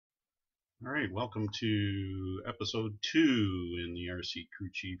All right, welcome to episode 2 in the RC Crew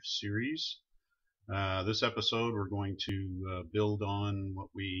Chief series. This episode, we're going to build on what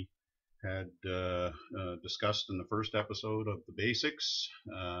we had discussed in the first episode of the basics.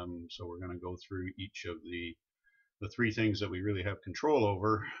 So we're going to go through each of the three things that we really have control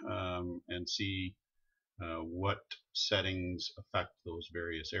over and see what settings affect those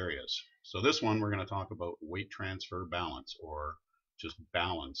various areas. So this one, we're going to talk about weight transfer balance, or just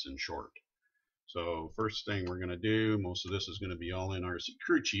balance in short. So first thing we're going to do, most of this is going to be all in RC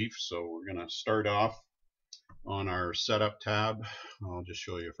Crew Chief. So we're going to start off on our setup tab. I'll just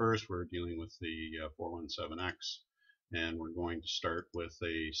show you first. We're dealing with the 417X, and we're going to start with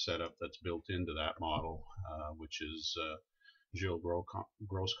a setup that's built into that model, which is Gilles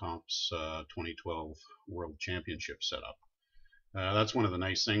Grosskamp's 2012 World Championship setup. That's one of the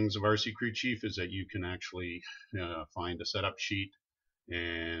nice things of RC Crew Chief, is that you can actually find a setup sheet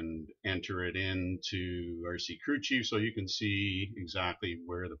and enter it into RC Crew Chief, so you can see exactly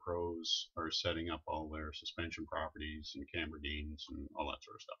where the pros are setting up all their suspension properties and camber gains and all that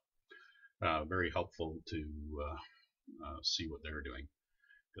sort of stuff. Very helpful to see what they're doing,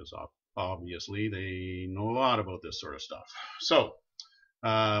 because obviously they know a lot about this sort of stuff. So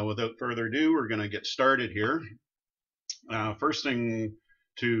without further ado, we're going to get started here. First thing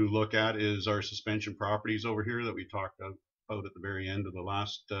to look at is our suspension properties over here that we talked about at the very end of the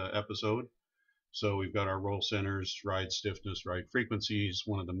last episode. So we've got our roll centers, ride stiffness, ride frequencies.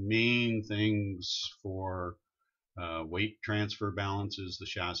 One of the main things for weight transfer balance is the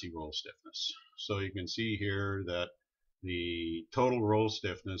chassis roll stiffness. So you can see here that the total roll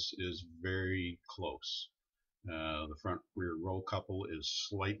stiffness is very close. The front rear roll couple is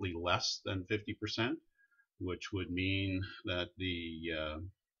slightly less than 50%, which would mean that the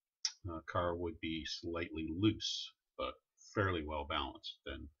car would be slightly loose, but fairly well balanced,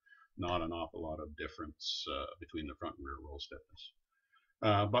 and not an awful lot of difference between the front and rear roll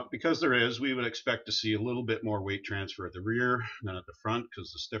stiffness. But because there is, we would expect to see a little bit more weight transfer at the rear than at the front,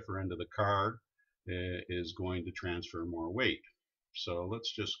 because the stiffer end of the car is going to transfer more weight. So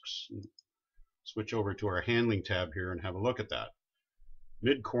let's just switch over to our handling tab here and have a look at that.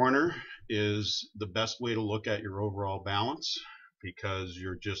 Mid corner is the best way to look at your overall balance, because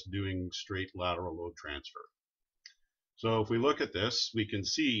you're just doing straight lateral load transfer. So if we look at this, we can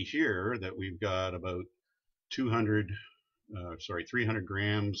see here that we've got about 300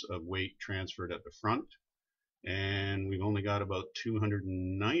 grams of weight transferred at the front, and we've only got about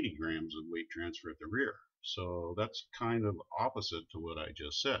 290 grams of weight transfer at the rear. So that's kind of opposite to what I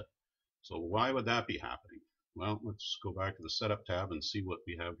just said. So why would that be happening? Well, let's go back to the setup tab and see what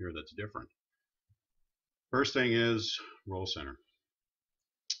we have here that's different. First thing is roll center.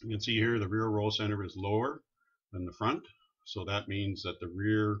 You can see here the rear roll center is lower than the front, so that means that the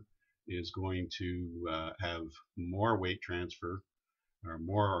rear is going to have more weight transfer,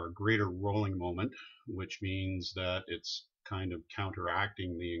 or greater rolling moment, which means that it's kind of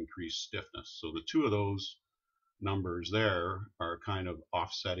counteracting the increased stiffness. So the two of those numbers there are kind of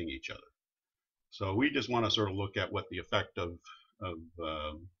offsetting each other. So we just want to sort of look at what the effect of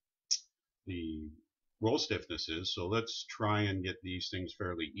the roll stiffness is. So let's try and get these things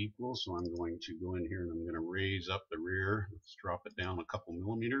fairly equal. So I'm going to go in here and I'm going to raise up the rear. Let's drop it down a couple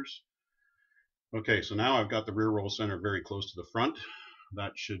millimeters. Okay, so now I've got the rear roll center very close to the front.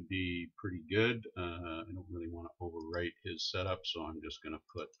 That should be pretty good. I don't really want to overwrite his setup, so I'm just going to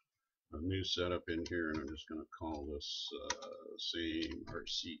put a new setup in here, and I'm just going to call this same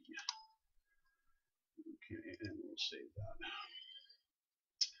RC. Okay, and we'll save that.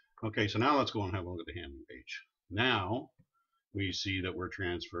 Okay, so now let's go and have a look at the handling page. Now we see that we're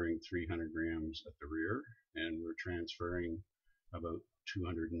transferring 300 grams at the rear, and we're transferring about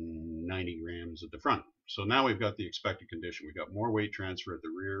 290 grams at the front. So now we've got the expected condition. We've got more weight transfer at the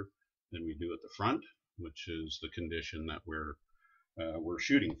rear than we do at the front, which is the condition that we're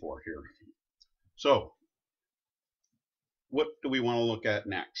shooting for here. So what do we want to look at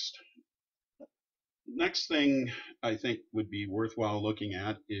next? Next thing I think would be worthwhile looking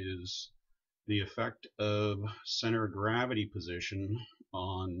at is the effect of center of gravity position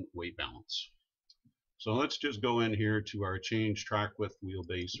on weight balance. So let's just go in here to our change track width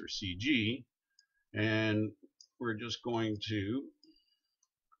wheelbase, or CG, and we're just going to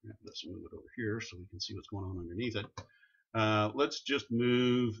let's move it over here so we can see what's going on underneath it. Let's just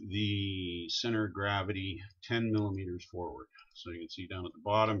move the center of gravity 10 millimeters forward. So you can see down at the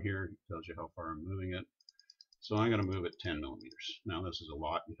bottom here, it tells you how far I'm moving it. So I'm going to move it 10 millimeters. Now this is a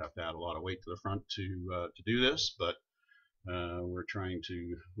lot. You have to add a lot of weight to the front to do this, but we're trying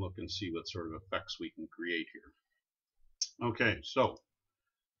to look and see what sort of effects we can create here. Okay, so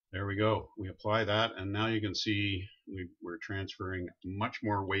There we go. We apply that, and now you can see we're transferring much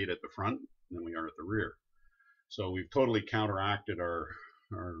more weight at the front than we are at the rear. So we've totally counteracted our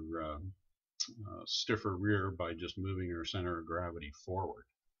stiffer rear by just moving our center of gravity forward.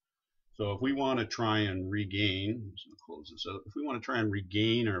 So if we want to try and regain, so close this out. If we want to try and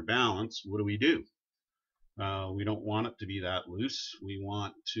regain our balance, what do? We don't want it to be that loose. We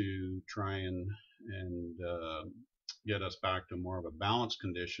want to try and get us back to more of a balanced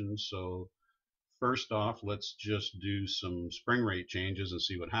condition. So first off, let's just do some spring rate changes and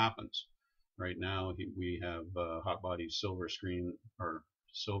see what happens. Right now we have Hot Body's silver screen or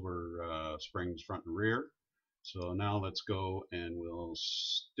silver springs front and rear. So now let's go and we'll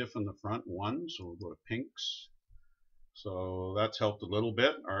stiffen the front one. So we'll go to pinks. So that's helped a little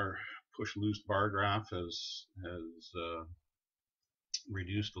bit. Our push loose bar graph has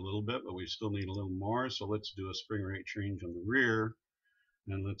reduced a little bit, but we still need a little more. So let's do a spring rate change on the rear,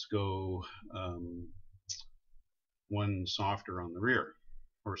 and let's go one softer on the rear.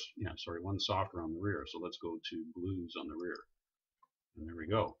 Or yeah, sorry, one softer on the rear. So let's go to blues on the rear. And there we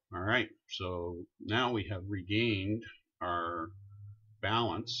go. All right, so now we have regained our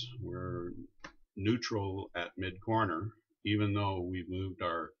balance. We're neutral at mid-corner, even though we've moved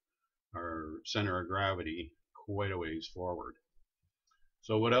our center of gravity quite a ways forward.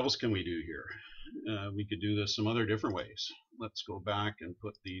 So what else can we do here? We could do this some other different ways. Let's go back and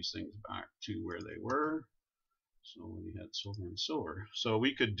put these things back to where they were. So we had silver and silver. So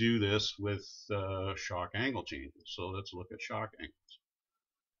we could do this with shock angle changes. So let's look at shock angles.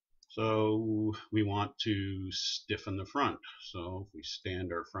 So we want to stiffen the front. So if we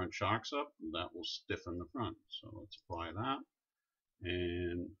stand our front shocks up, that will stiffen the front. So let's apply that.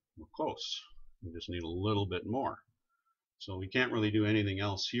 And we're close. We just need a little bit more. So we can't really do anything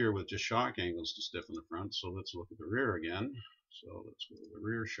else here with just shock angles to stiffen the front. So let's look at the rear again. So let's go to the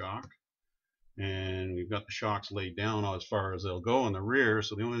rear shock. And we've got the shocks laid down as far as they'll go in the rear.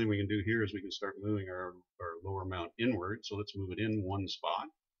 So the only thing we can do here is we can start moving our lower mount inward. So let's move it in one spot.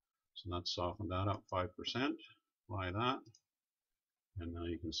 So let's soften that up 5%. Apply that. And now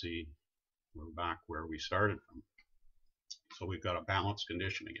you can see we're back where we started from. So we've got a balanced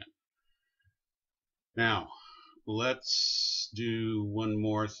condition again. Now, let's do one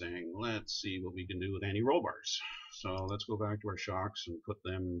more thing. Let's see what we can do with anti-roll bars. So let's go back to our shocks and put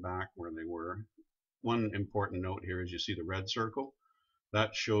them back where they were. One important note here is you see the red circle.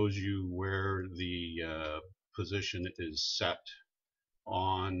 That shows you where the position is set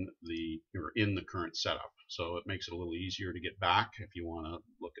on or in the current setup. So it makes it a little easier to get back if you want to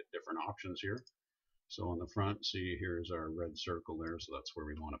look at different options here. So on the front, see, here's our red circle there, so that's where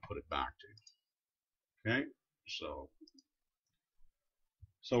we want to put it back to. Okay, so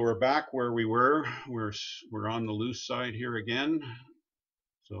we're back where we were. We're on the loose side here again.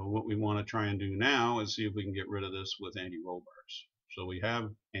 So what we want to try and do now is see if we can get rid of this with anti-roll bars. So we have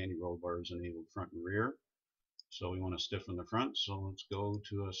anti-roll bars enabled front and rear. So we want to stiffen the front, so let's go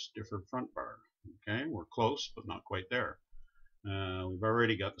to a stiffer front bar. Okay, we're close, but not quite there. We've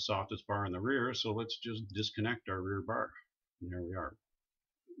already got the softest bar in the rear, so let's just disconnect our rear bar. And there we are.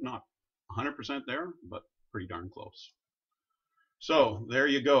 Not 100% there, but pretty darn close. So there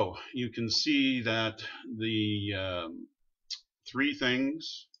you go. You can see that the three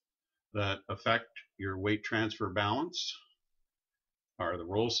things that affect your weight transfer balance are the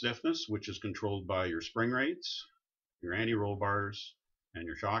roll stiffness, which is controlled by your spring rates, your anti-roll bars, and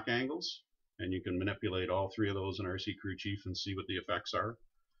your shock angles. And you can manipulate all three of those in RC Crew Chief and see what the effects are.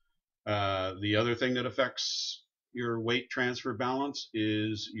 The other thing that affects your weight transfer balance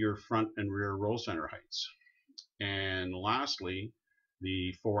is your front and rear roll center heights. And lastly,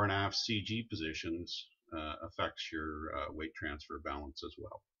 the fore and aft CG positions affects your weight transfer balance as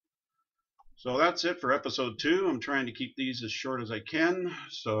well. So that's it for episode 2. I'm trying to keep these as short as I can.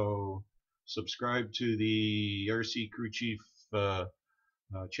 So subscribe to the RC Crew Chief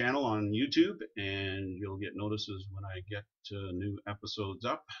channel on YouTube, and you'll get notices when I get new episodes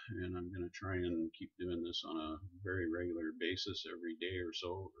up. And I'm going to try and keep doing this on a very regular basis every day or so,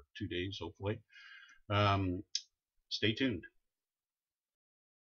 or 2 days hopefully. Stay tuned.